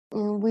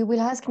we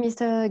will ask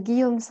Mr.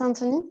 Guillaume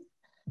Sainteny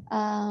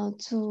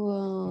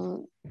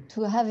to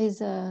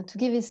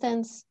give his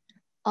stance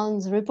on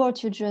the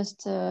report you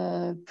just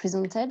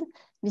presented.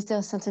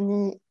 Mr.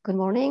 Sainteny, good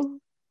morning.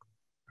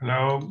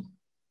 Hello.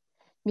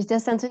 Mr.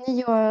 Sainteny,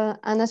 you are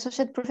an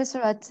associate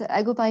professor at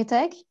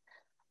AgroParisTech,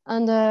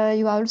 and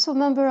you are also a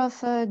member of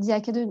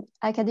the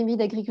Académie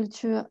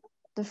d'Agriculture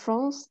de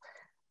France,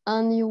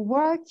 and your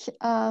work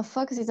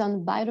focuses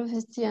on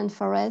biodiversity and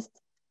forest.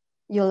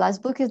 Your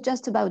last book is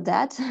just about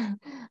that,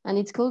 and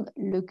it's called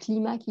Le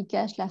climat qui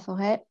cache la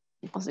forêt,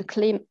 or the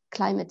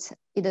climate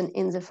hidden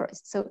in the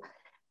forest. So,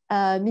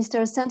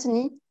 Mr.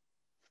 Sainteny,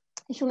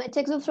 if you may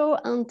take the floor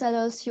and tell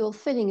us your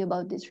feeling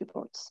about this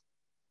report.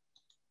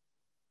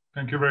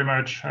 Thank you very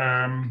much.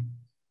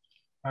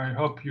 I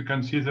hope you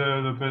can see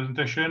the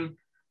presentation.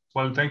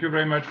 Well, thank you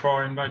very much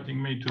for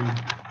inviting me to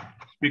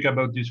speak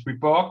about this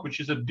report, which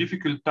is a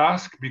difficult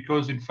task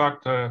because, in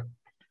fact,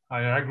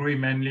 I agree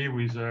mainly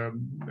with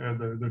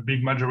the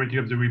big majority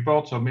of the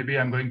report. So maybe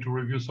I'm going to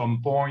review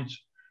some points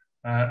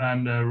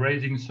and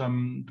raising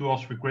some 2 or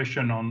 3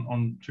 questions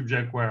on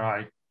subject where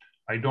I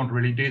don't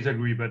really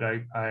disagree, but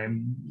I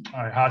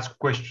ask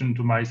questions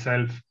to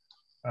myself.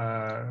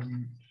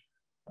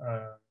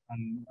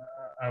 And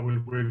I will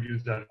review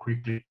that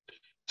quickly.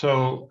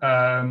 So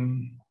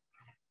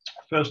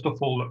first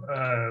of all,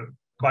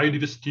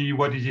 biodiversity,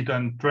 what is it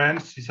and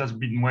trends? This has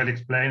been well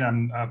explained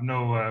and I have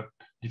no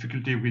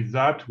difficulty with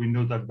that. We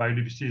know that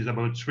biodiversity is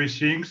about 3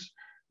 things: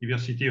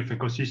 diversity of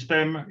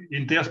ecosystem,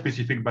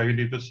 interspecific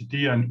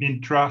biodiversity, and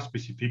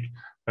intraspecific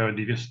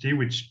biodiversity,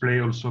 which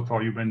play also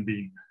for human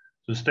beings.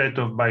 The state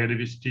of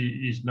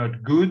biodiversity is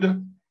not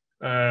good.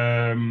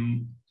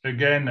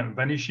 Again,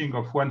 vanishing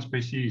of one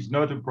species is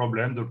not a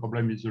problem. The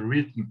problem is the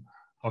rhythm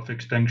of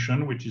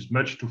extinction, which is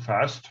much too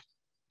fast.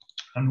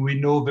 And we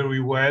know very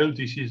well,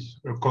 this is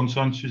a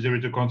consensus, there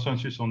is a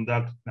consensus on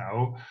that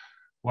now.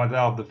 What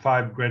are the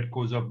 5 great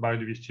causes of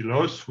biodiversity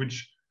loss,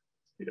 which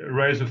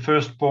raise the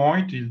first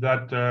point is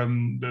that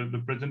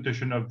the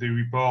presentation of the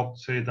report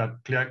says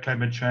that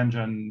climate change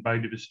and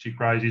biodiversity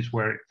crisis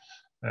were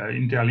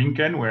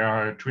interlinked,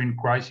 were twin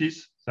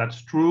crises.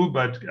 That's true,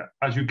 but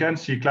as you can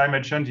see,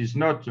 climate change is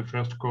not the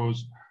first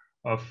cause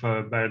of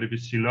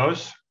biodiversity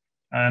loss,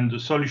 and the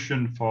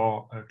solution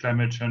for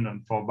climate change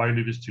and for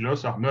biodiversity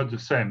loss are not the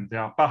same. They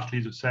are partly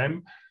the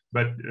same,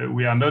 but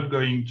we are not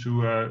going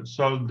to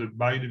solve the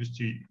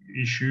biodiversity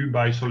issue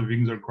by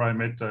solving the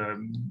climate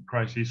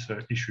crisis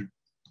issue.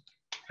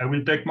 I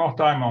will take more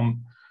time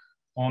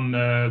on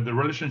the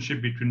relationship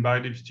between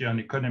biodiversity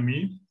and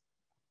economy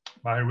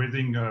by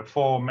raising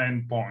 4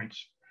 main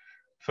points.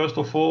 First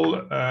of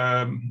all,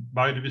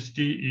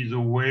 biodiversity is a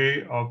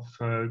way of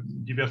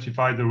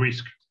diversify the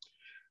risk.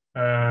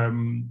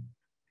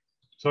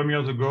 Some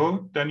years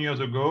ago, 10 years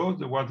ago,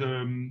 there was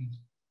a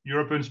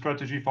European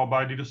strategy for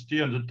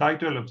biodiversity, and the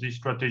title of this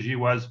strategy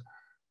was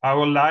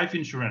Our Life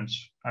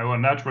Insurance, Our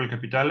Natural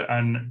Capital,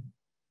 and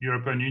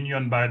European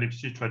Union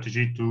Biodiversity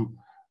Strategy to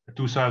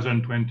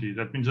 2020.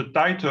 That means the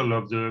title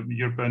of the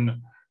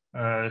European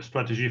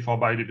strategy for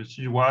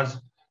biodiversity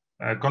was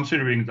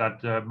considering that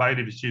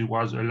biodiversity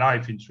was a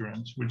life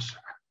insurance, which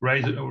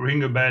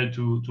ring a bell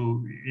to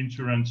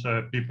insurance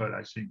people,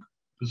 I think.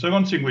 The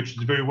second thing, which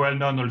is very well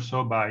known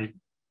also by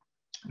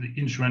the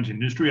insurance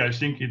industry, I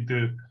think, is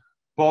the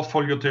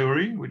portfolio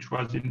theory, which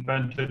was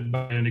invented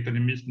by an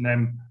economist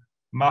named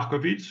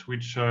Markowitz,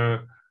 which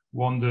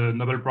won the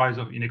Nobel Prize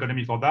in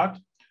economy for that.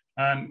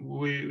 And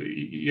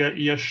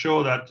he has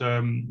shown that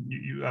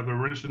you have a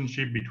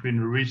relationship between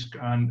risk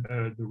and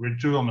the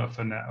return of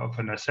an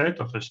asset,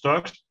 of a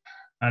stock,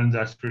 and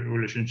that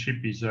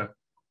relationship is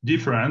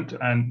different.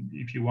 And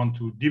if you want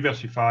to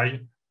diversify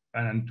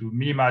and to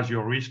minimize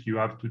your risk, you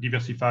have to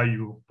diversify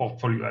your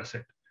portfolio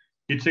asset.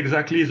 It's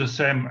exactly the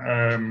same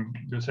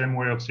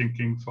way of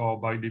thinking for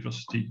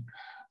biodiversity.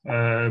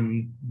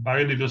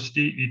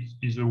 Biodiversity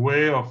is a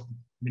way of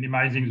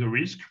minimizing the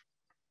risk.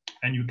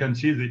 And you can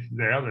see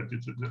there that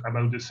it's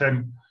about the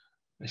same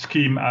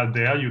scheme out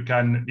there. You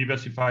can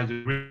diversify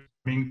the risk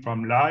coming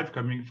from life,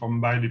 coming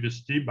from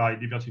biodiversity by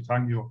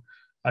diversifying your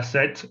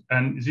assets.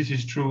 And this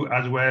is true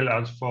as well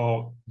as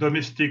for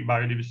domestic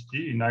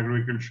biodiversity in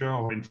agriculture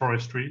or in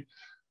forestry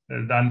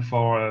than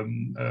for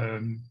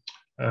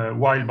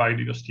wild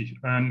biodiversity.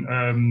 And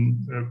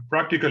a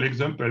practical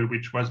example,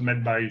 which was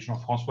made by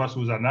Jean-François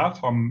Souzana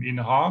from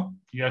INRA,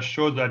 he has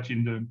shown that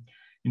in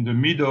the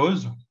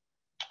meadows,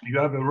 you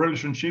have a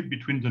relationship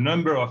between the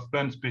number of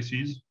plant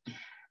species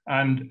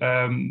and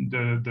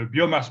the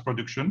biomass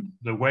production,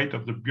 the weight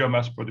of the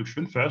biomass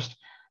production first,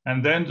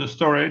 and then the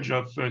storage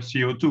of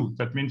CO2.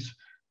 That means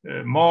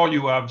more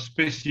you have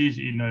species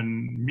in a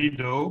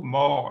meadow,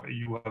 more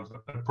you have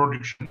a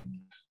production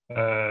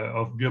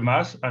of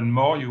biomass, and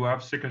more you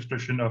have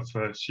sequestration of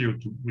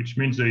CO2, which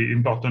means the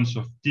importance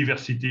of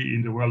diversity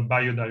in the world,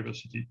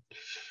 biodiversity.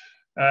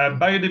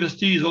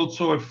 Biodiversity is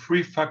also a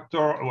free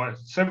factor, or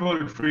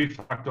several free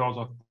factors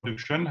of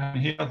production. And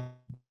here,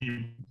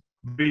 the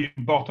very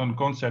important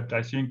concept,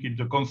 I think, is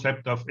the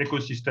concept of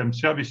ecosystem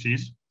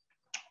services,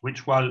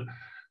 which was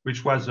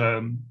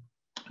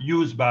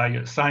used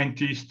by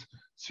scientists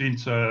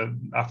since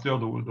after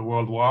the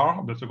World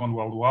War, the Second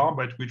World War,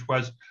 but which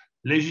was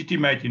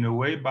legitimate in a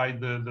way by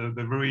the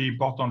very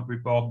important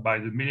report by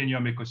the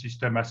Millennium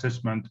Ecosystem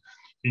Assessment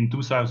in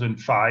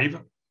 2005,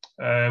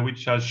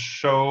 which has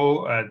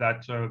shown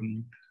that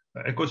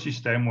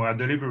ecosystems were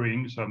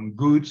delivering some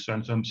goods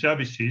and some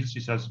services.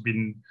 It has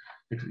been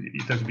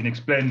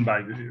explained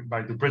by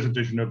the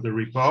presentation of the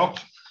report.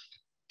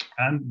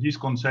 And this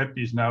concept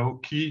is now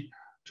key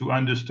to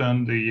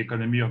understand the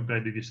economy of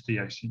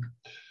biodiversity, I think.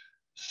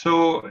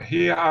 So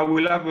here I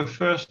will have a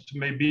first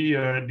maybe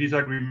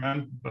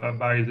disagreement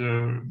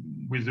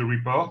with the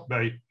report,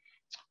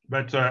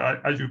 but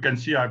as you can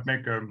see, I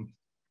make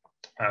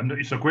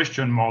it's a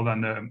question more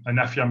than an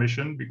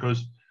affirmation,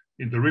 because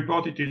in the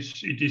report it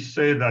is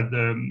said that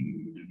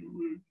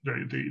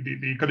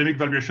the economic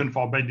valuation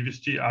for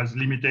biodiversity has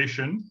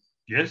limitation.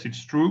 Yes,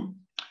 it's true,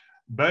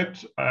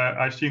 but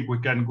I think we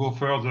can go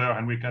further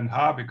and we can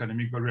have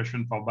economic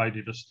valuation for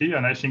biodiversity,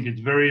 and I think it's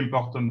very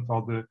important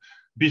for the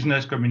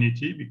business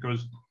community,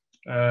 because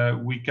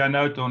we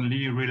cannot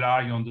only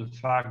rely on the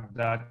fact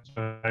that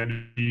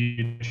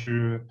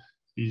nature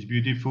is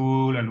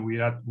beautiful and we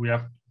have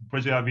to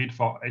preserve it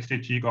for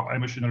aesthetic or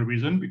emotional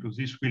reason, because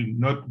this will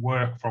not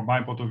work from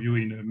my point of view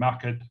in a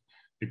market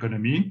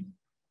economy.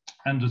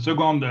 And the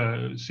second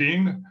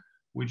thing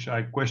which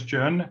I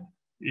question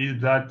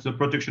is that the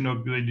protection of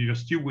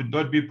biodiversity would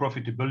not be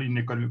profitable in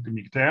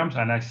economic terms,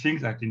 and I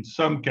think that in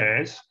some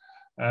cases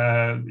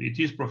it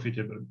is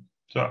profitable.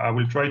 So I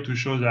will try to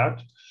show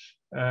that.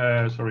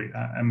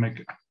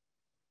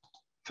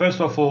 First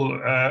of all,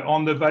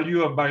 on the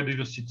value of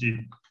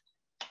biodiversity,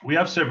 we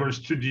have several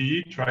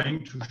studies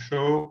trying to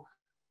show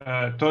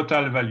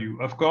total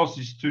value. Of course,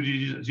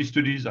 these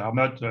studies are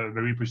not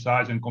very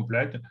precise and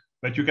complete,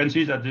 but you can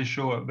see that they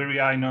show a very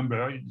high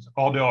number, it's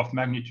order of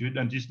magnitude,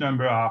 and this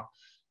number are,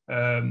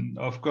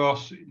 of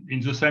course, in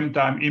the same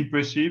time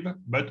impressive,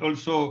 but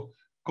also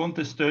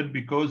contested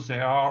because they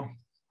are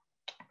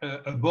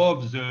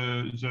above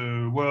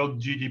the world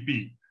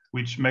GDP,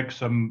 which makes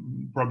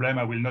some problem.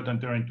 I will not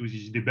enter into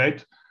this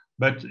debate,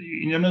 but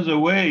in another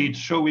way, it's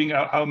showing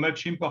how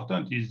much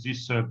important is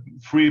this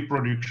free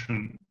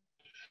production.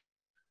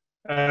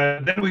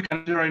 Then we can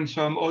enter in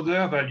some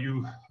other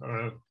value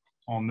based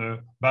on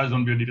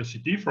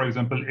biodiversity. For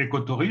example,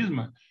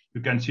 ecotourism.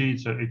 You can see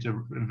it's a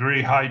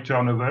very high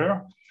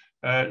turnover.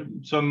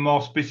 Some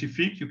more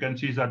specific, you can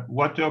see that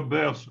water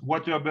birds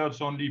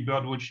only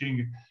bird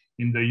watching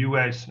in the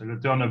US, the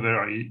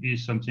turnover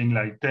is something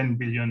like $10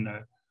 billion.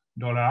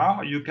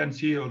 You can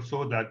see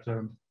also that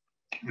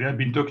we have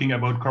been talking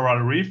about coral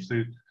reefs.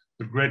 The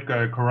Great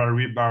Coral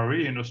Reef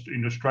Barrier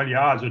in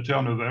Australia has a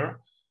turnover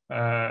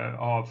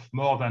of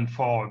more than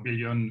 $4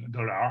 billion,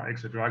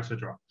 etc.,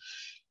 etc.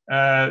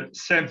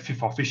 Same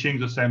for fishing,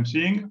 the same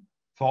thing.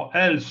 For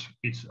health,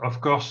 it's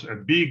of course a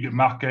big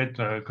market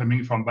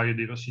coming from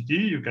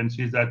biodiversity. You can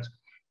see that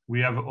we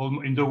have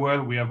in the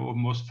world, we have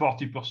almost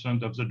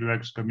 40% of the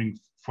drugs coming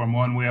from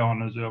one way or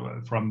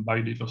another from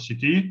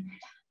biodiversity.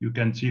 You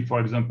can see, for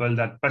example,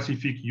 that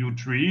Pacific yew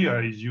tree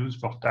is used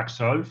for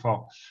Taxol,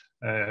 for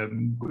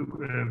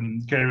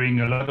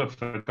carrying a lot of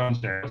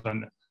cancers,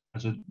 and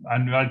has an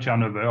annual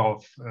turnover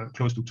of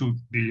close to $2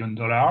 billion,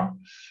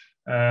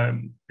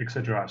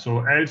 etc.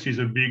 So health is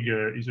a big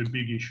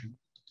issue.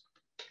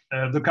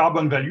 The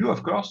carbon value,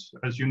 of course,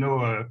 as you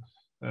know,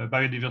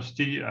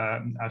 biodiversity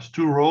has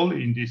two roles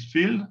in this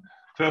field.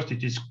 First,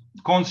 it is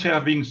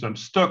conserving some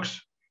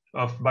stocks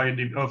of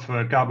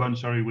carbon,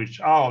 which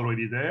are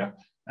already there.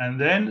 And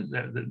then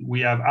we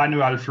have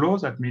annual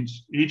flows. That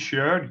means each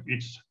year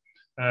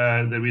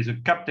there is a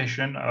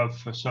captation of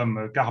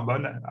some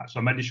carbon,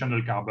 some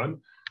additional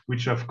carbon,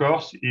 which of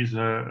course is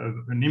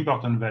an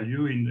important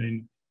value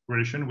in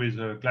relation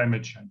with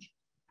climate change.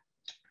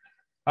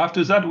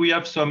 After that, we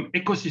have some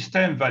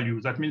ecosystem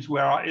values. That means we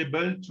are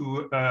able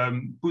to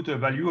put a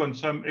value on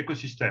some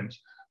ecosystems.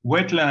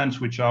 Wetlands,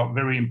 which are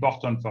very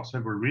important for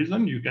several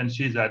reasons. You can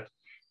see that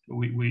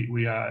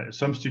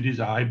some studies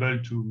are able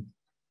to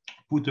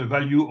put a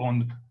value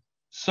on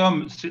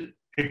some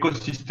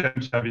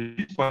ecosystem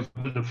services. For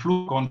example, the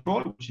flood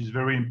control, which is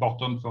very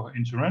important for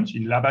insurance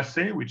in La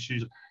Bassée, which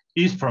is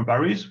east from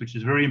Paris, which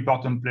is a very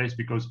important place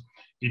because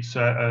it's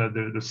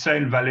the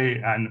Seine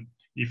Valley, and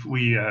if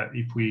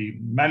we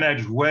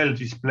manage well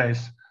this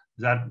place,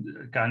 that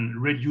can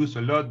reduce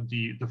a lot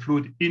the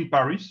flood in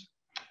Paris.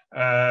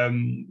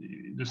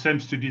 The same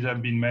studies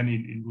have been made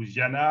in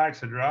Louisiana,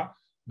 etc.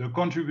 The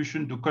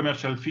contribution to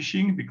commercial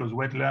fishing, because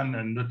wetland,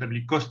 and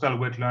notably coastal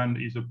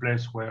wetland, is a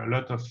place where a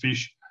lot of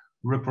fish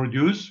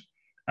reproduce.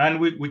 And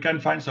we can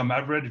find some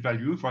average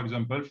value, for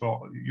example,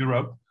 for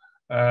Europe.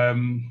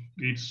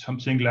 It's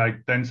something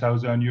like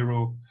 10,000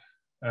 euro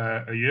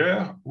a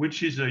year,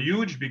 which is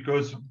huge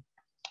because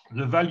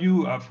the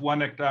value of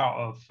 1 hectare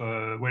of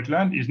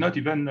wetland is not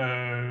even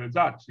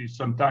that. It's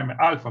sometimes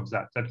half of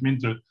that. That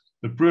means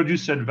the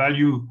produced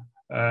value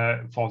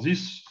for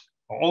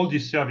all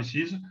these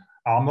services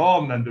are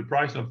more than the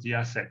price of the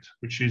asset,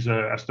 which is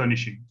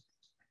astonishing.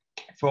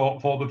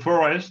 For the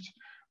forest,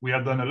 We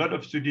have done a lot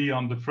of study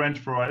on the French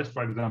forest,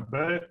 for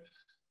example.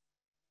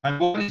 And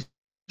what is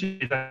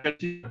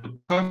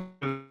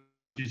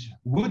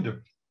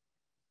wood,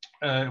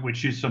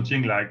 which is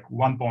something like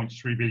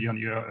 1.3 billion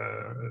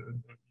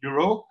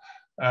euro,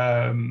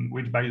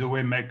 which, by the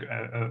way, make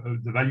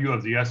the value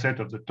of the asset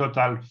of the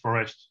total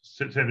forest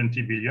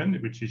 70 billion,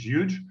 which is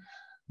huge.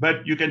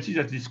 But you can see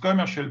that this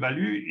commercial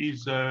value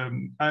is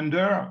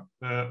under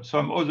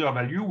some other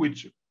value,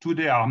 which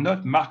today are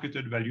not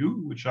marketed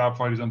value, which are,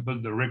 for example,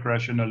 the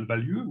recreational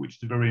value, which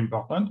is very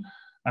important,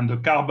 and the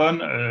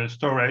carbon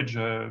storage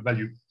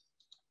value.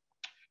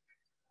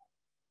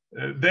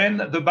 Then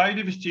the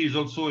biodiversity is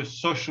also a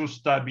social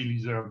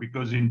stabilizer,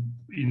 because in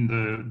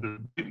the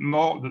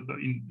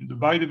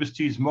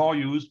biodiversity is more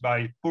used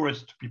by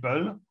poorest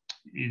people.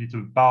 It is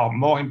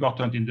more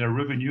important in their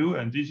revenue,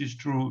 and this is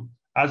true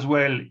as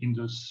well in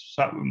the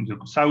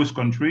South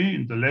country,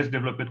 in the less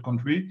developed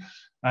country,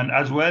 and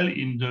as well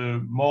in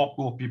the more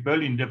poor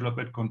people in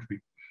developed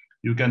country.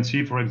 You can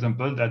see, for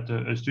example, that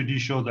a study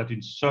shows that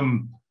in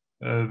some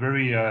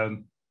very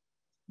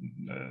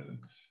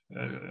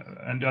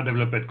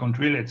underdeveloped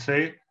country, let's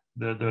say,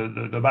 the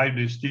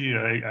biodiversity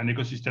and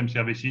ecosystem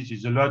services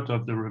is a lot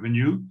of the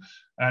revenue,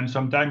 and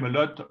sometimes a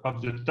lot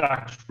of the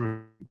tax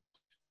revenue.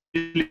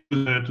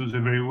 To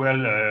the very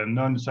well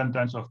known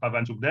sentence of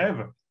Pavan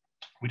Sukhdev,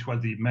 which was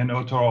the main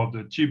author of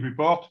the TIB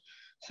report,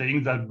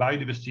 saying that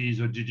biodiversity is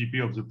the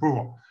GDP of the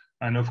poor.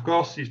 And of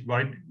course, if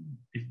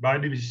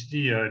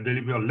biodiversity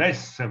delivers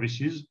less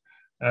services,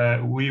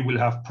 we will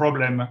have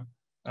problem,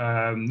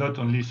 not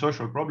only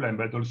social problem,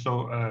 but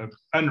also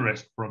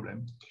unrest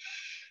problem.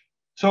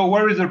 So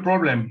where is the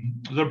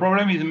problem? The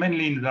problem is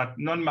mainly in that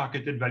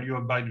non-marketed value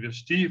of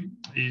biodiversity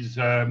is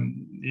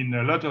in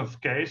a lot of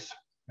cases,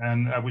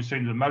 and I would say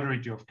in the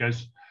majority of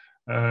cases,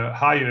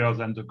 higher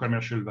than the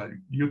commercial value.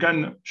 You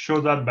can show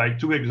that by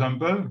two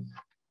examples,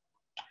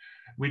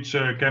 which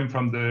came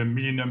from the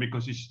Millennium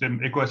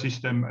Ecosystem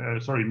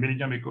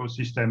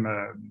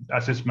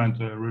Assessment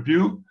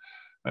Review,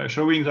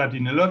 showing that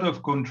in a lot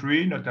of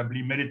countries,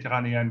 notably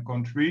Mediterranean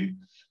countries,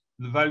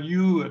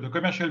 the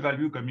commercial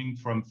value coming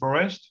from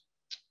forest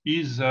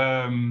is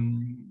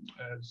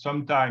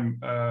sometimes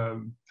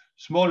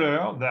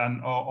smaller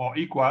than or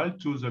equal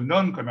to the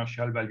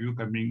non-commercial value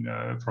coming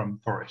from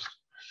forest.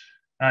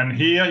 And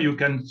here you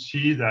can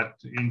see that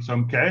in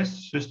some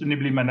cases,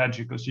 sustainably managed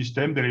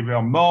ecosystems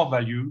deliver more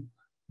value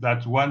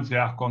than once they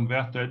are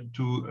converted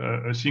to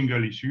a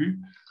single issue.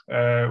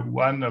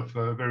 One of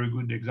a very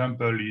good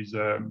example is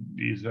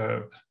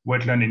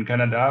wetland in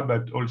Canada,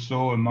 but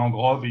also a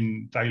mangrove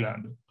in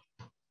Thailand.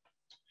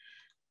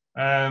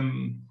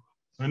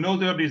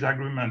 Another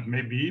disagreement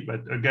maybe,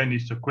 but again,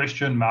 it's a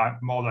question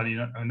mark more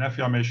than an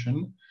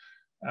affirmation.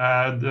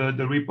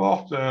 The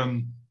report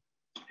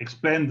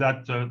explained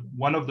that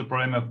one of the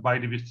problems of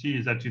biodiversity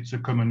is that it's a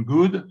common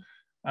good,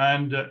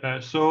 and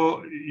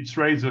so it's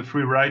raised a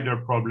free rider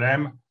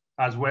problem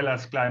as well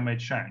as climate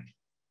change.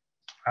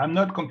 I'm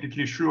not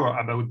completely sure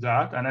about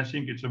that, and I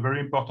think it's a very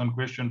important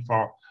question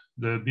for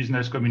the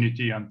business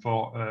community and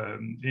for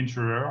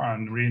insurers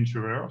and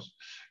reinsurers,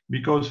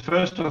 because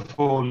first of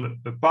all,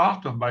 a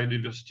part of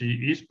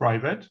biodiversity is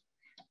private.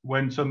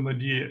 When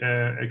somebody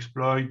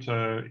exploits,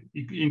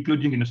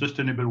 including in a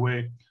sustainable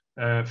way,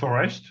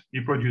 forest,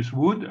 he produces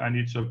wood, and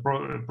it's a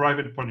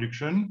private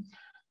production.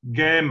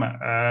 Game,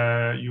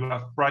 you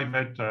have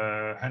private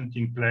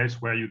hunting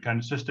place where you can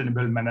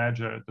sustainably manage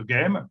the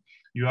game.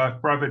 You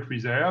have private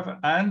reserve,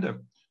 and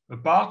a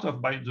part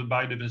of the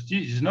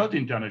biodiversity is not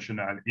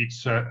international.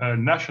 It's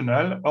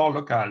national or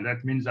local.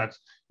 That means that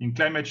in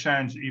climate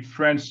change, if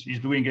France is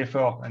doing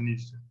effort and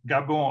if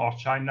Gabon or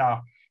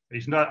China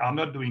are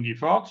not doing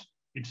efforts,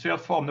 it's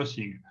therefore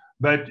nothing.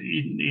 But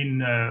in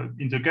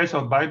the case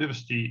of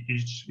biodiversity,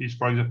 is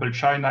for example,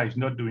 China is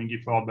not doing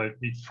effort, but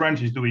if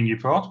France is doing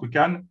efforts, we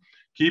can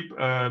keep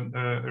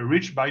a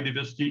rich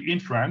biodiversity in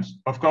France.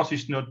 Of course,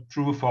 it's not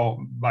true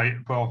for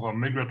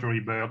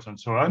migratory birds and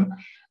so on,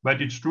 but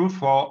it's true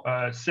for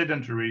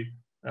sedentary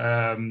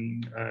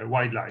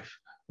wildlife,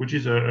 which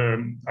is,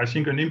 I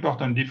think, an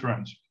important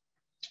difference.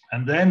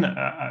 And then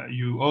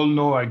you all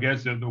know, I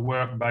guess, the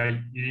work by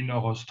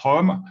Elinor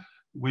Ostrom,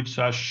 which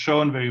has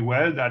shown very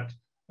well that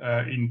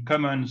in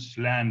commons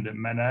land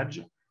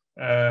managed,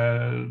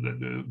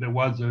 there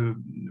was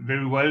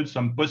very well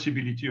some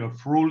possibility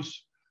of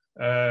rules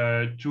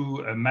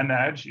to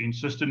manage in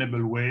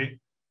sustainable way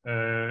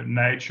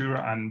nature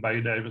and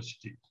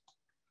biodiversity.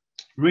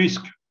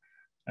 Risk.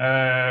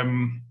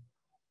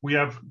 We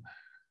have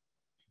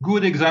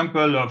good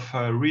example of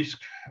risk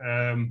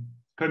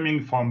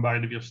coming from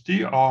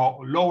biodiversity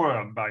or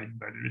lower by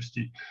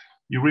biodiversity.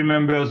 You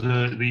remember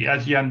the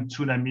Asian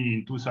tsunami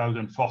in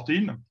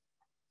 2014.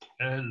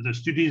 The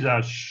studies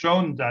have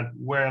shown that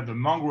where the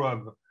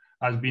mangrove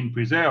has been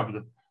preserved,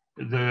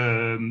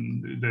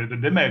 the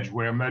damage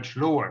were much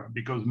lower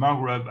because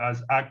mangrove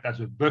has acted as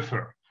a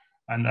buffer,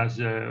 and as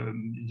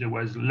there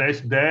was less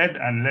dead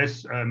and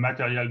less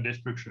material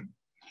destruction.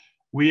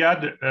 We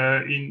had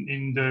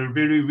in the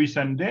very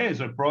recent days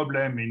a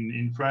problem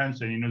in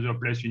France and in other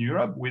places in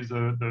Europe with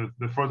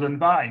the frozen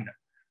vine,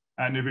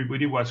 and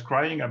everybody was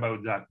crying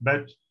about that.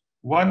 But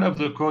one of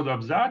the cause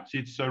of that,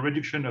 it's a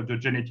reduction of the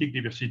genetic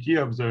diversity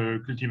of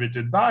the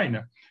cultivated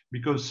vine,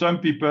 because some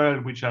people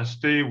which are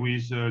stay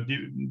with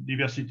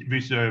diversity,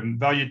 with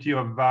variety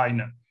of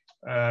vine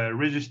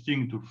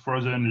resisting to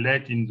frozen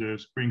late in the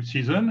spring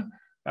season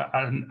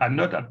are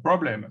not a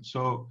problem.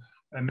 So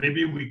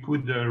maybe we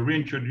could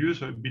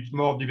reintroduce a bit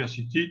more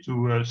diversity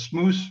to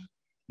smooth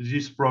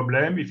this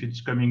problem if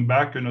it's coming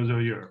back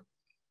another year.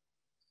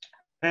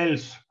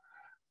 Else,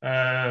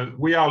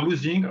 we are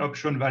losing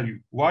option value.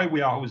 Why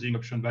we are losing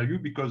option value?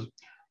 Because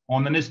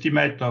on an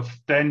estimate of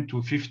 10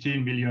 to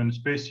 15 million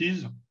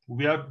species,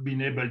 we have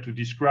been able to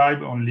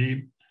describe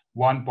only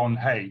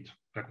 1.8.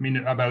 That means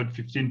about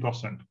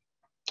 15%.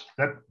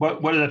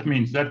 What does that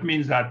mean? That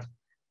means that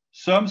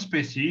some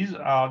species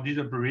are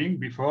disappearing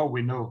before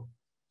we know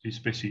these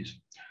species.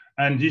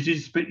 And this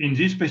is in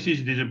this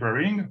species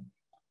disappearing,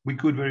 we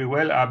could very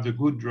well have the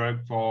good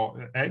drug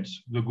for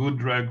AIDS, the good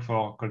drug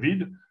for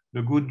COVID,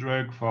 the good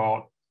drug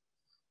for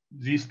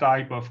this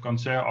type of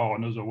cancer or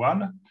another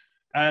one.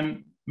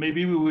 And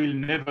maybe we will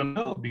never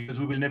know, because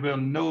we will never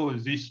know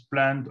this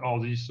plant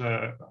or this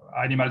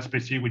animal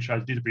species which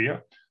has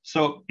disappeared.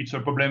 So it's a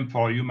problem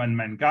for human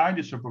mankind.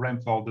 It's a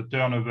problem for the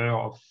turnover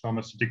of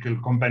pharmaceutical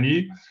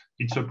company.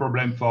 It's a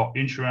problem for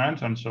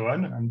insurance and so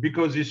on. And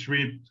because this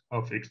rate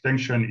of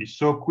extinction is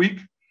so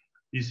quick,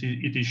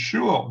 it is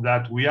sure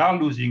that we are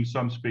losing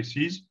some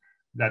species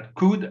that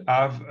could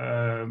have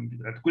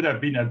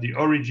been at the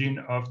origin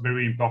of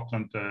very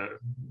important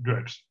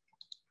drugs.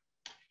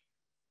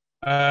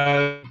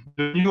 The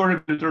new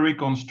regulatory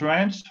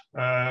constraints,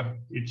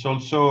 it's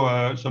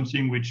also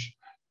something which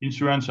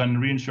insurance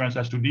and reinsurance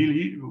has to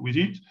deal with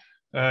it.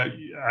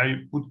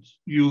 I put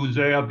you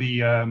there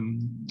the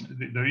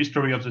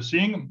history of the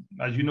thing.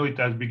 As you know, it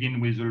has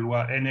begun with the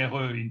loi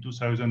NRE in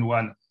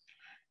 2001,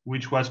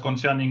 which was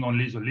concerning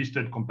only the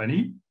listed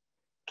company.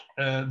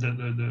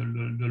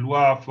 The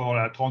loi pour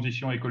la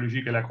transition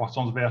écologique et la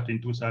croissance verte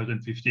in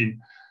 2015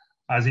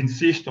 has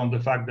insisted on the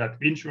fact that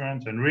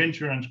insurance and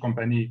reinsurance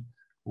company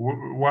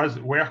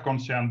were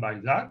concerned by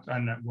that,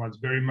 and was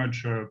very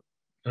much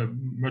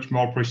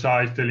more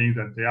precise, telling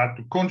that they had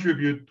to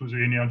contribute to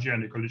the energy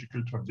and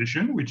ecological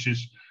transition, which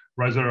is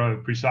rather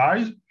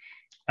precise.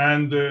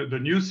 And the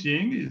new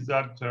thing is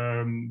that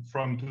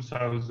from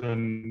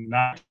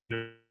 2009,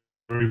 the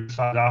very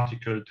precise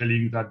article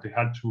telling that they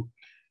had to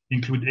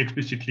include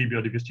explicitly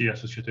biodiversity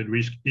associated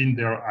risk in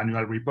their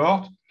annual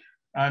report.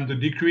 And the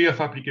degree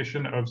of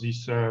application of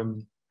this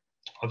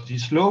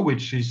law,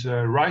 which is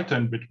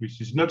written, but which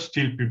is not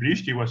still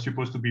published. It was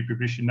supposed to be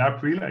published in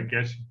April. I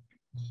guess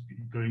it's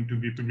going to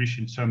be published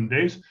in some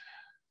days.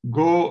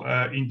 Go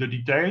in the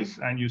details,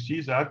 and you see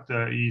that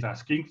he's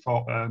asking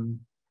for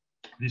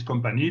this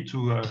company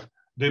to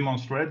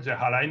demonstrate their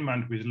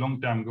alignment with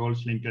long-term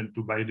goals linked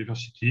to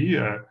biodiversity,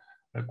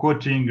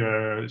 quoting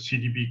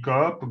CDP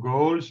COP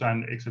goals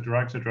and et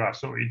cetera, et cetera.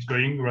 So it's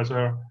going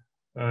rather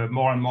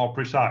more and more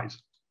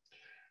precise.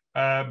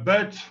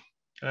 But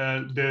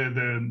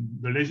the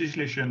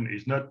legislation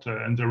is not,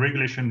 and the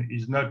regulation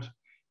is not,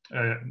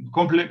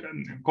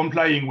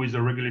 complying with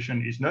the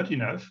regulation is not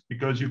enough,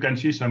 because you can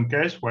see some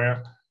case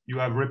where you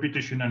have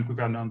repetition and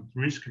governance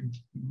risk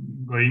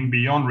going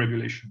beyond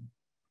regulation.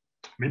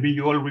 Maybe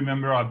you all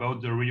remember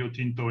about the Rio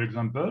Tinto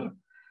example.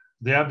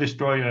 They have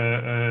destroyed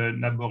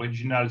an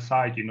Aboriginal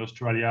site in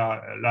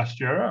Australia last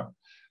year.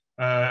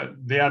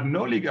 They had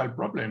no legal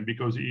problem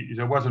because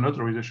there was an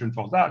authorization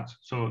for that.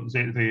 So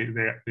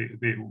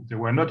they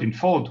were not in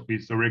fault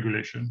with the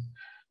regulation.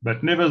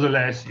 But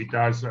nevertheless, it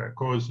has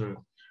caused,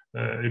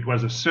 it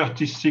was a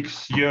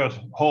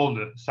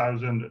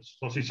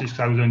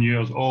 36,000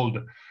 years old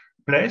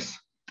place.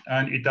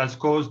 And it has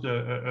caused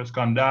a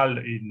scandal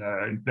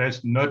in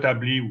place,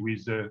 notably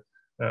with the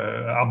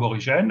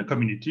Aborigine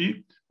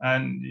community.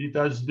 And it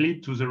has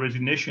led to the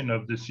resignation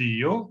of the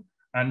CEO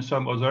and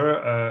some other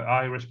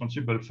are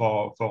responsible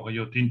for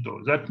Rio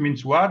Tinto. That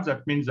means what?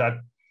 That means that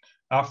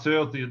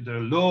after the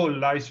law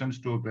license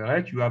to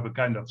operate, you have a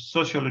kind of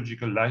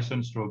sociological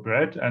license to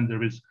operate, and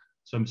there is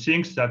some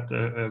things that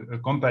a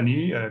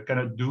company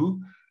cannot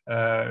do,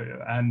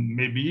 and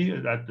maybe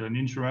that an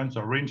insurance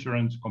or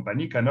reinsurance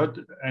company cannot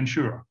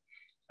insure.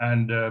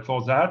 And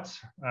for that,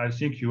 I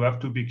think you have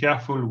to be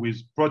careful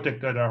with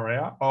protected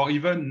area or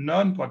even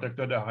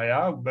non-protected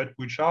area, but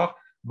which are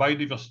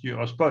biodiversity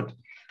hotspot.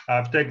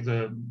 I've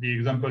taken the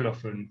example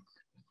of an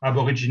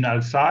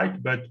Aboriginal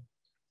site, but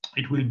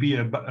it will be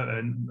a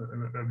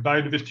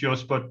biodiversity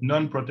hotspot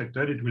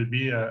non-protected. It will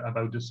be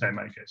about the same,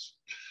 I guess.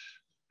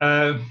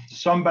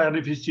 Some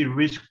biodiversity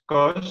risk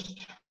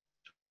cost.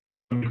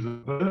 For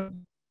example,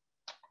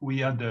 we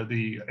had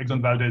the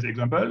Exxon Valdez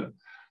example,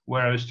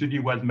 where a study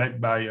was made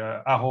by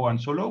Arrow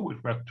and Solo,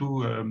 which were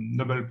two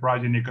Nobel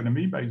Prize in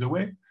economy, by the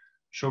way,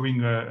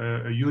 showing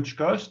a huge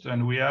cost.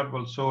 And we have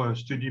also a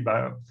study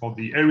for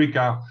the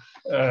Erika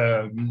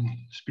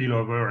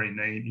spillover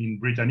in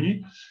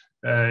Brittany,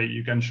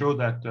 you can show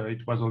that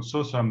it was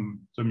also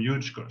some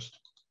huge cost.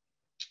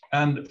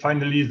 And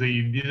finally,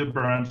 the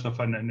disappearance of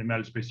an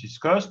animal species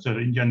cost, the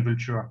Indian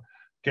vulture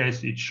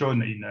case, it's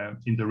shown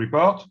in the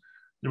report.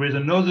 There is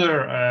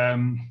another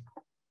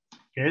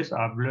case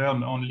I've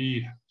learned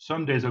only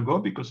some days ago,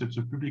 because it's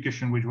a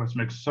publication which was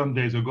made some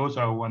days ago,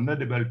 so I was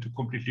not able to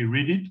completely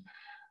read it.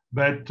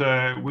 But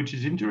which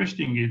is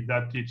interesting is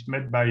that it's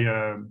made by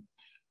an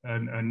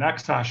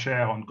AXA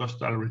share on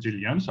coastal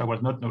resilience. I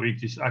was not knowing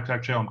this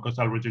AXA share on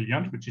coastal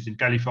resilience, which is in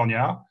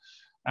California.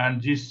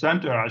 And this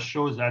center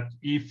shows that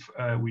if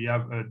we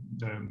have a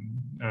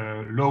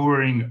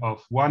lowering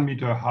of 1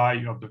 meter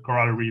high of the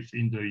coral reef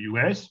in the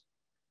US,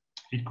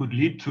 it could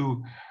lead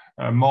to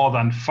more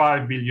than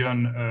 $5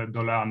 billion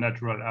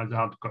natural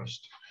hazard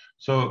cost.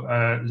 So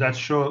that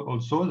shows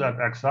also that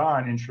AXA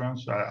and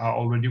insurance are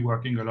already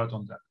working a lot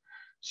on that.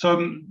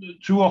 Some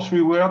 2 or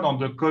 3 words on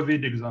the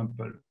COVID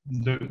example.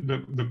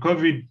 The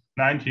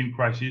COVID-19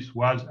 crisis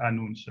was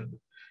announced.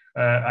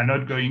 I'm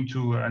not going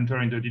to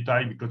enter into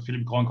detail because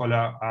Philippe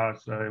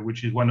Grandcola,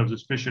 which is one of the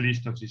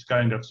specialists of this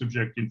kind of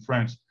subject in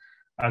France,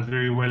 has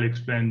very well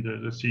explained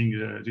the thing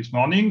this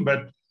morning.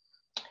 But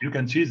you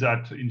can see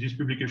that in this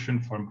publication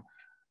from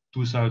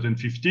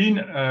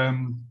 2015,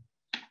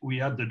 we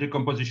had the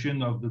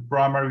decomposition of the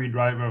primary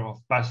driver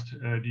of past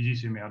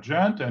disease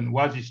emergent. And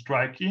what is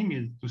striking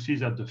is to see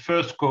that the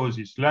first cause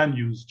is land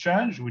use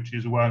change, which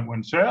is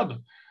one third.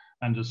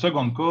 And the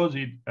second cause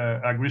is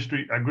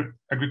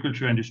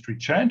agriculture industry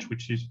change,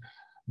 which is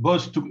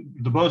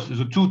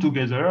the two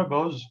together,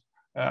 both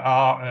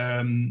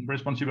are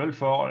responsible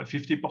for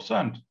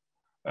 50%.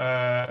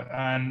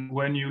 And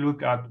when you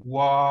look at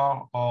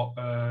war or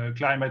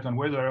climate and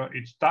weather,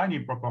 it's tiny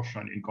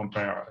proportion in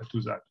compare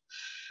to that.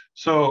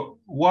 So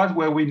what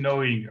were we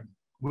knowing?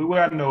 We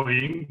were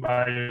knowing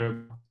by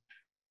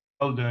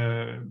all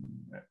the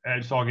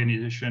health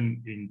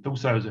organization in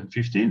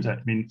 2015,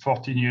 that means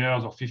 14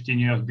 years or 15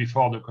 years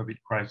before the COVID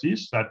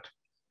crisis, that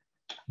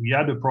we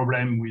had a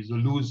problem with the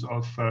loss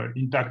of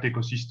intact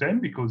ecosystem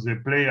because they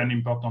play an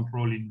important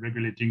role in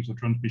regulating the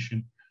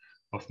transmission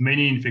of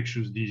many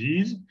infectious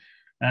diseases,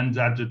 and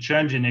that the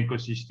change in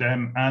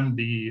ecosystem and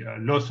the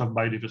loss of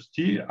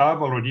biodiversity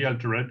have already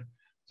altered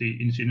the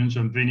incidence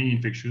of many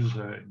infectious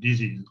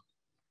diseases.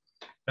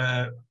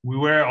 We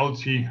were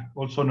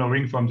also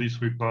knowing from this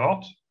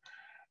report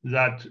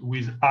that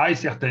with high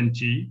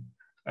certainty,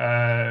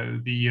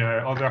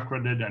 the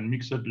overcrowded and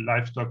mixed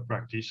livestock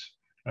practice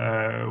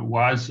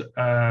was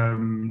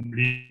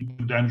leading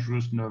to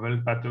dangerous novel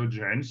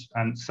pathogens,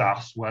 and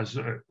SARS was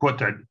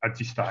quoted at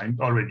this time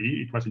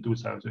already. It was in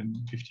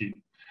 2015.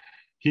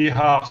 Here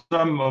are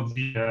some of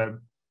the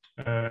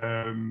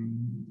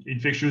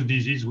infectious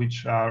diseases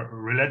which are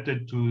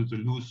related to the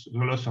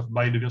loss of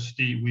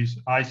biodiversity with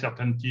high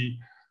certainty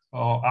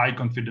or high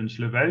confidence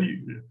level.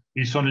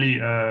 It's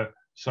only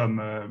some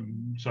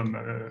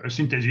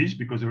synthesis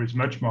because there is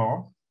much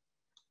more.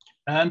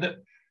 And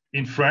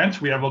in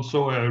France, we have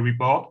also a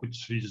report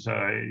which is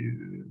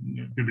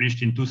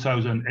published in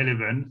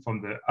 2011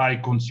 from the High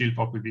Council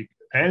for Public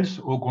Health,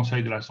 Haut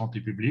Conseil de la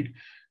Santé Publique,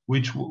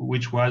 which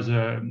was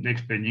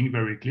explaining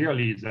very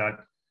clearly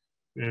that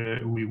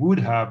we would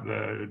have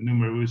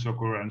numerous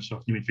occurrence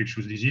of new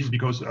infectious disease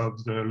because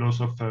of the loss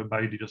of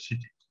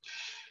biodiversity.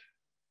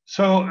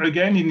 So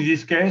again, in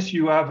this case,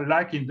 you have,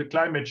 like in the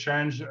climate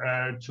change,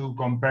 to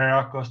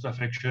compare cost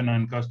of action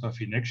and cost of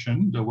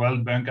inaction. The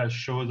World Bank has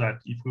shown that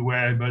if we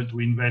were able to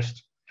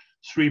invest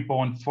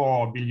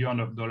 $3.4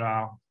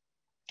 billion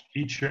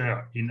each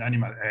year in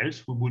animal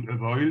health, we would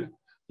avoid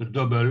the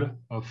double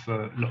of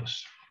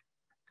loss.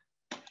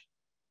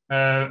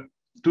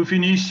 To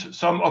finish,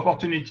 some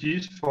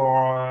opportunities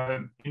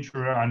for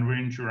insurer and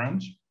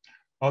reinsurance.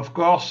 Of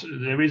course,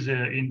 there is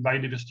in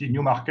biodiversity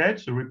new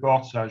markets. The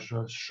reports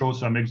show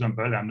some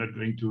example. I'm not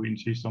going to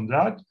insist on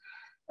that.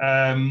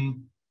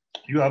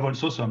 You have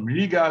also some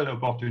legal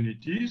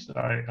opportunities.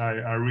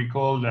 I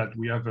recall that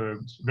we have a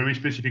very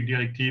specific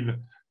directive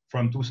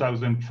from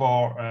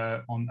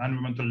 2004 on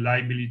environmental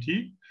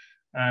liability.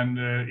 And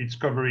it's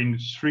covering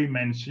 3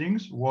 main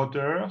things: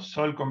 water,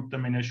 soil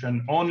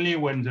contamination only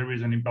when there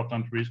is an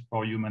important risk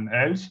for human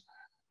health,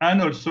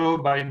 and also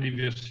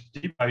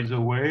biodiversity by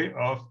the way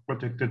of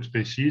protected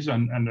species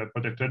and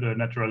protected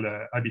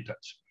natural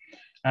habitats.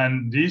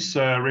 And this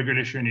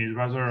regulation is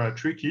rather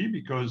tricky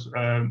because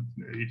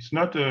it's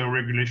not a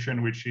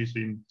regulation which is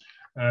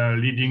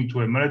leading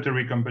to a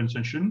monetary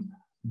compensation,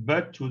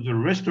 but to the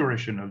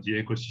restoration of the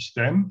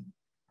ecosystem.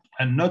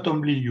 And not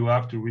only you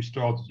have to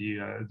restore the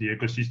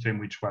ecosystem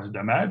which was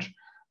damaged,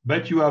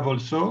 but you have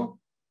also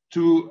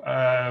to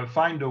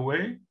find a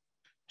way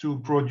to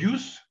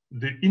produce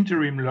the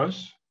interim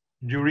loss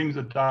during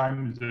the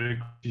time the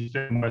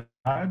ecosystem was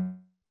bad,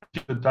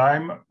 the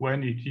time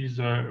when it is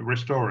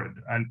restored.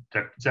 And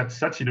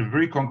that's in a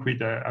very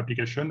concrete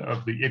application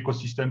of the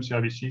ecosystem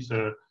services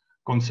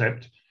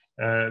concept.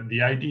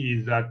 The idea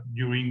is that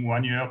during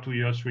 1 year, 2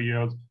 years, 3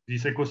 years,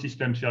 this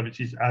ecosystem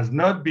services has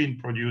not been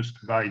produced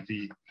by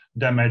the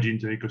damage in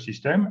the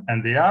ecosystem,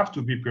 and they have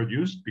to be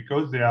produced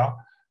because they are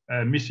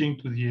missing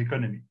to the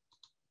economy.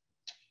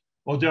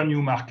 Other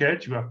new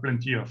markets, you have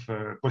plenty of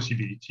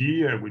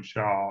possibility, which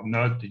are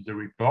not in the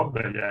report,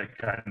 but I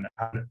can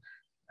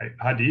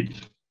add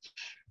it.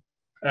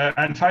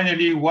 And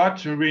finally,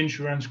 what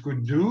reinsurance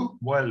could do?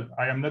 Well,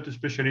 I am not a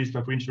specialist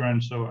of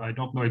reinsurance, so I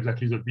don't know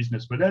exactly the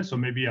business model. So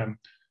maybe I'm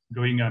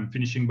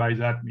finishing by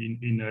that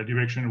in a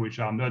direction which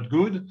are not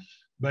good.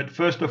 But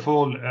first of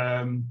all,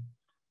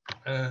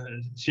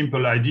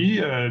 simple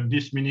idea,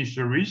 diminish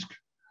the risk,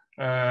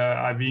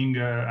 having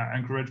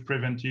encourage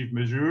preventive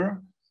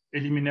measure,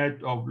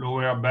 eliminate or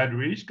lower bad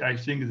risk. I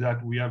think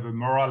that we have a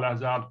moral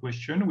hazard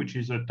question, which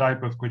is a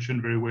type of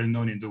question very well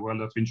known in the world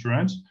of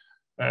insurance.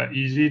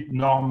 Is it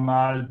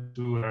normal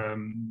to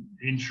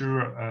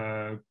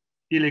insure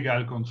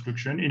illegal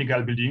construction,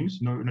 illegal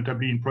buildings,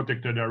 notably in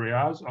protected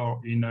areas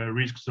or in a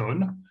risk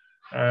zone?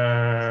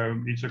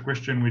 It's a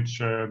question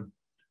which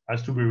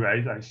has to be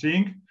raised, I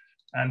think.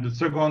 And the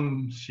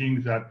second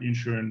thing that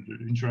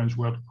insurance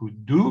world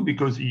could do,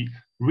 because the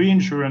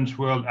reinsurance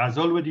world has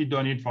already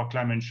done it for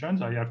climate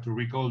change. I have to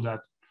recall that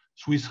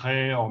Swiss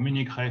Re or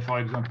Munich Re, for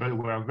example,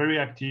 were very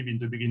active in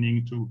the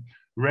beginning to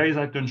raise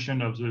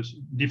attention of the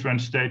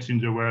different states in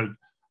the world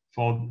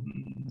for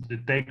the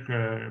take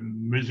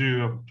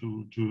measure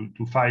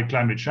to fight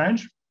climate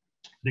change.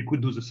 They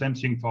could do the same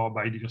thing for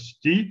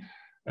biodiversity.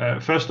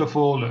 First of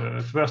all,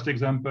 first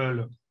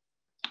example,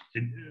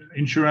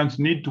 insurance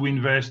need to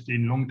invest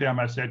in long-term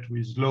assets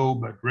with low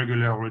but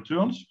regular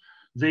returns.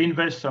 They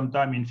invest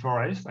sometime in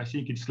forests. I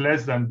think it's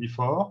less than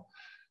before.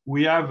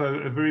 We have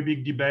a very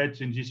big debate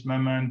in this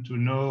moment to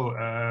know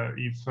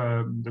if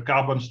the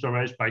carbon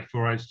storage by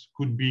forests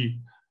could be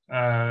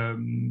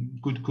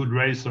could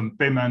raise some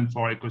payment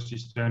for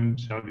ecosystem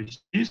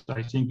services.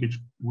 I think it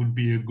would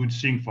be a good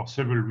thing for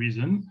several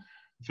reasons.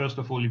 First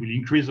of all, it will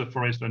increase the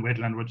forest and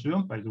wetland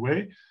return, by the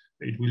way.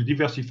 It will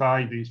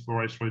diversify this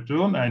forest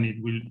return, and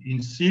it will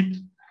incite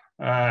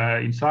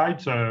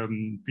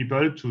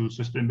people to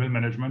sustainable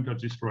management of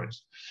this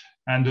forest.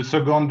 And the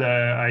second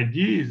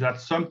idea is that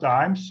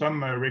sometimes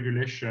some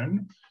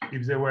regulation,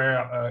 if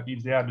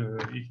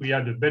we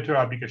had a better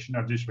application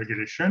of this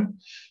regulation,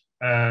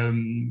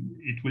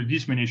 it will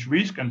diminish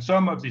risk, and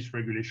some of these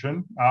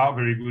regulations are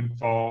very good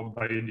for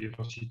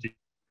biodiversity.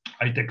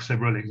 I take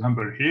several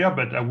examples here,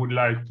 but I would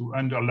like to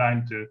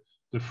underline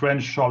the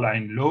French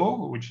shoreline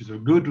law, which is a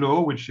good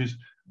law, which is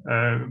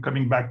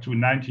coming back to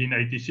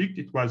 1986.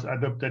 It was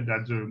adopted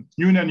at the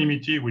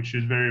unanimity, which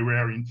is very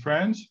rare in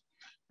France.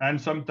 And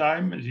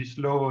sometimes this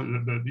law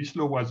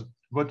was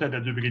voted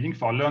at the beginning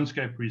for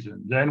landscape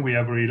reasons. Then we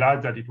have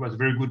realized that it was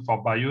very good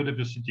for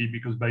biodiversity,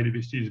 because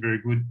biodiversity is very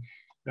good,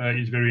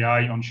 is very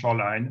high on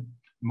shoreline,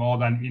 more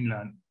than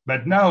inland.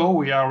 But now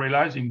we are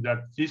realizing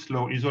that this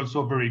law is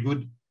also very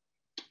good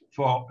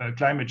for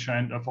climate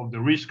change, for the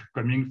risk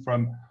coming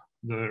from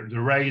the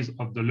rise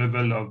of the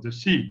level of the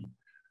sea.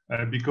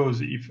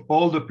 Because if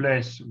all the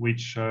places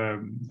which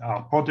are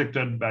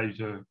protected by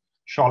the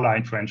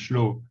shoreline French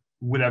law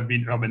would have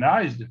been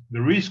urbanized,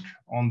 the risk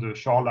on the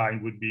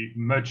shoreline would be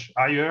much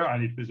higher,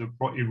 and it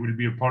will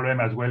be a problem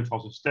as well for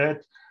the state,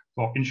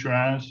 for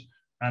insurance,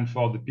 and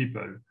for the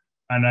people.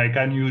 And I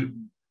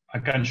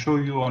can show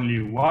you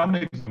only one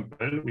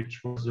example,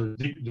 which was the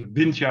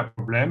Dintia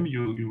problem.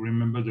 You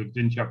remember the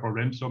Dintia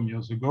problem some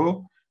years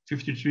ago,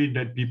 53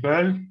 dead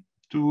people,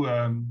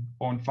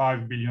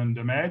 2.5 billion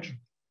damage.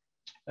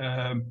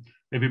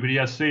 Everybody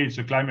has said it's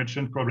a climate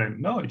change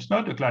problem. No, it's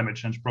not a climate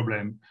change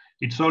problem.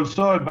 It's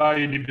also a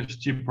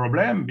biodiversity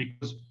problem,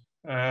 because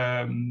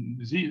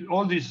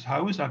all these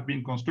houses have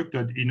been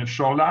constructed in a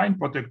shoreline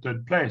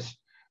protected place.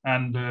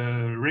 And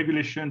the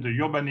regulation, the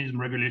urbanism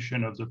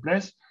regulation of the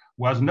place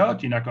was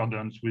not in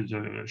accordance with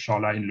the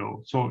shoreline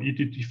law. So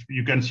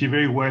you can see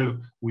very well,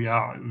 we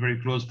are very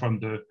close from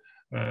the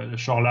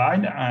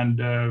shoreline,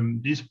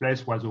 and this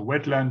place was a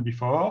wetland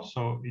before,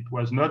 so it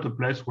was not a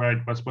place where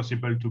it was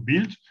possible to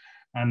build,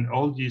 and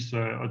all this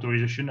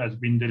authorization has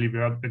been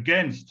delivered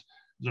against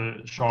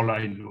the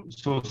shoreline law.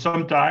 So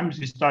sometimes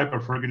this type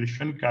of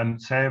regulation can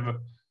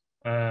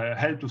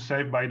help to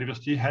save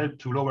biodiversity, help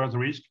to lower the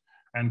risk,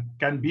 and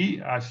can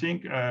be, I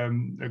think, a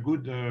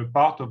good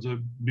part of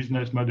the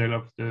business model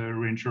of the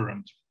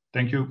reinsurance.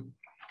 Thank you.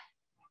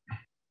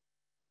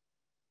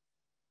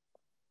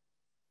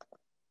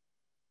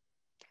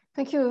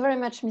 Thank you very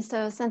much,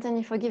 Mr.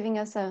 Sainteny, for giving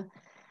us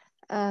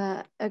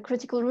a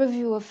critical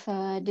review of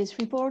this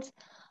report.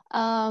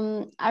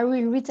 I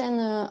will retain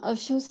a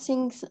few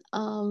things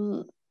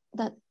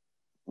that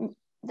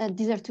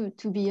deserve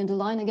to be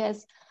underlined, I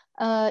guess.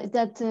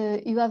 That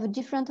you have a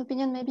different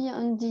opinion maybe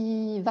on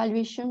the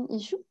valuation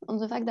issue, on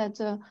the fact that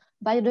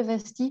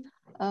biodiversity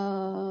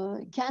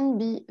can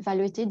be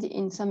evaluated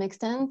in some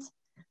extent,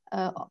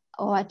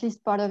 or at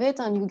least part of it,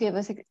 and you gave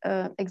us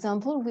an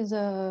example with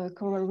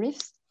coral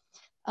reefs.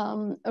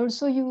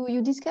 Also,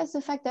 you discussed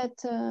the fact that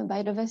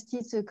biodiversity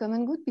is a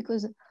common good,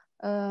 because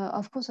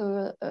of course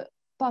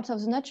part of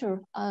the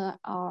nature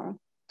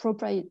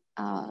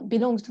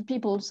belongs to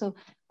people, so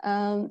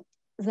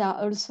they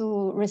are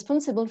also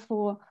responsible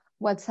for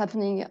what's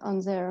happening on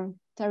their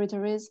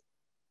territories.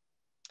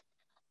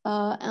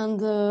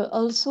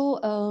 Also,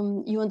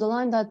 you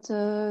underline that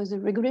the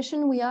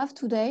regulation we have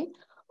today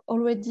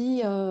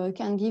already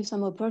can give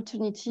some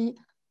opportunity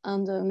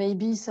and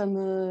maybe some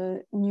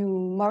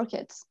new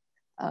markets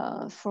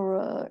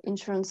for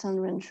insurance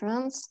and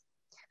reinsurance.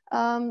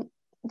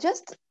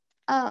 Just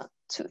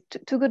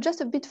to go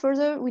just a bit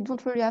further, we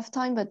don't really have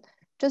time, but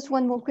just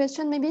one more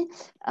question maybe.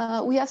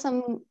 We have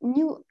some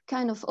new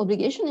kind of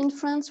obligation in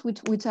France,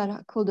 which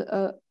are called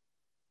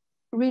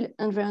real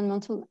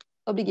environmental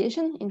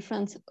obligation, in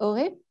France,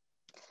 ORE.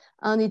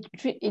 And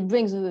it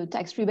brings a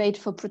tax rebate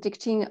for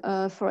protecting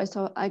forest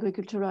or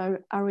agricultural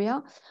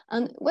area.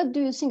 And what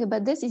do you think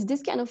about this? Is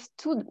this kind of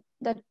tool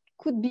that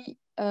could be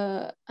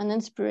an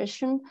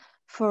inspiration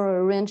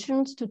for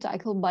reinsurance to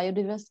tackle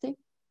biodiversity?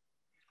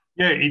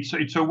 Yeah, it's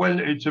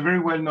a very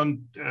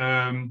well-known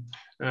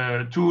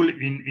tool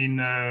in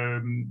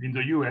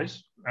the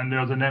US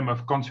under the name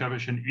of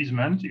conservation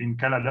easement, in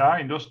Canada,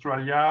 in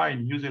Australia,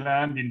 in New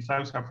Zealand, in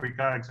South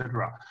Africa,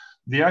 etc.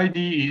 The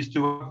idea is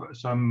to have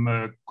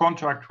some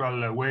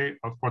contractual way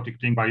of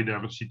protecting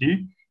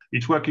biodiversity.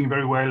 It's working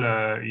very well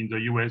in the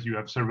US. You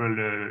have several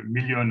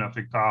million of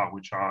hectares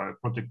which are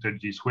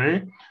protected this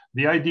way.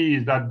 The idea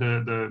is that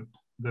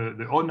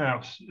the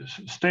owner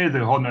stays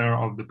the owner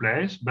of the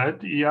place,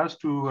 but he has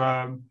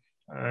to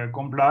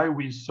comply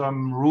with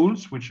some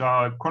rules which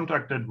are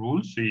contracted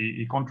rules.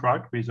 He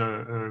contracts with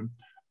a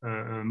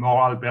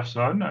moral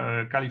person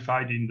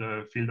qualified in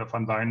the field of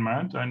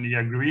environment, and he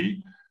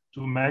agrees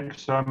to make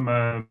some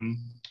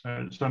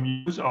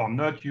use or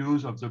not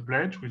use of the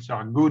pledge, which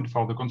are good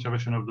for the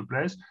conservation of the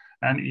place.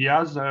 And he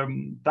has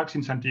tax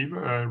incentive,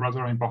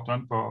 rather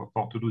important for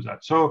to do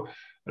that. So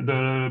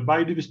the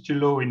biodiversity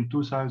law in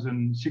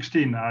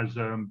 2016 has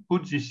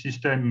put this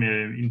system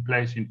in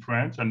place in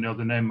France under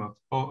the name of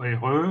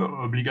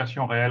ORE,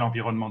 Obligation Réelle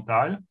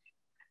Environnementale.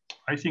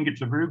 I think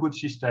it's a very good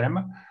system,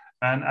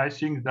 and I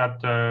think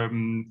that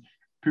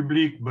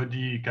public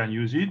body can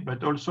use it,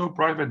 but also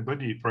private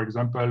body. For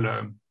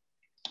example,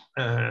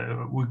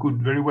 we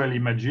could very well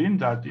imagine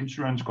that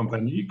insurance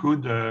company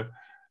could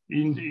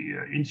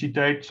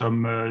incite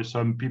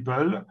some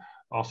people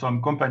or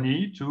some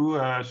company to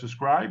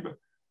subscribe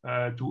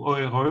to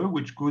ORE,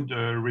 which could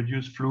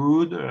reduce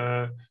flood,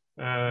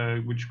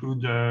 which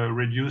could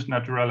reduce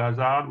natural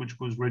hazard, which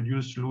could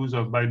reduce loss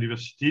of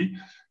biodiversity.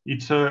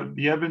 It's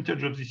the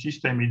advantage of the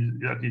system is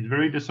that it's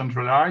very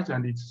decentralized,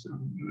 and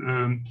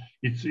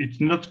it's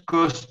not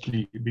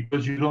costly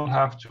because you don't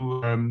have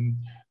to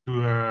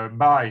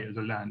buy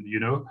the land, you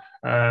know.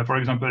 For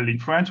example, in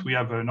France, we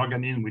have an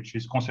organism which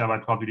is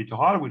Conservatoire du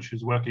Littoral, which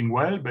is working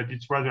well, but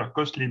it's rather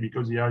costly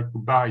because you have to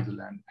buy the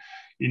land.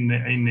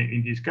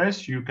 In this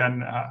case, you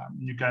can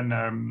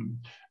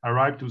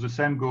arrive to the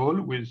same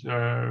goal with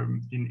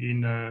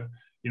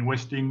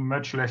investing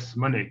much less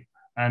money,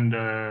 and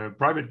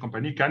private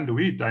company can do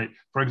it.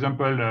 For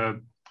example,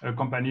 a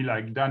company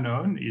like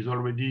Danone is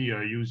already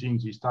using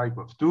this type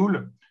of tool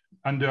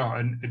under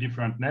a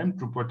different name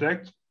to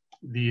protect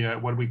the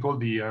what we call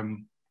the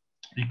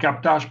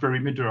captage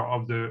perimeter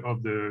of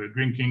the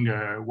drinking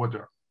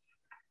water.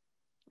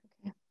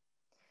 Okay.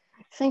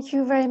 Thank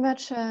you very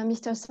much,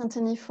 Mr.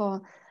 Sainteny,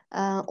 for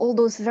all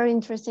those very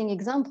interesting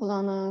examples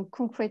on a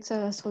concrete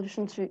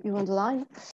solution to you underline.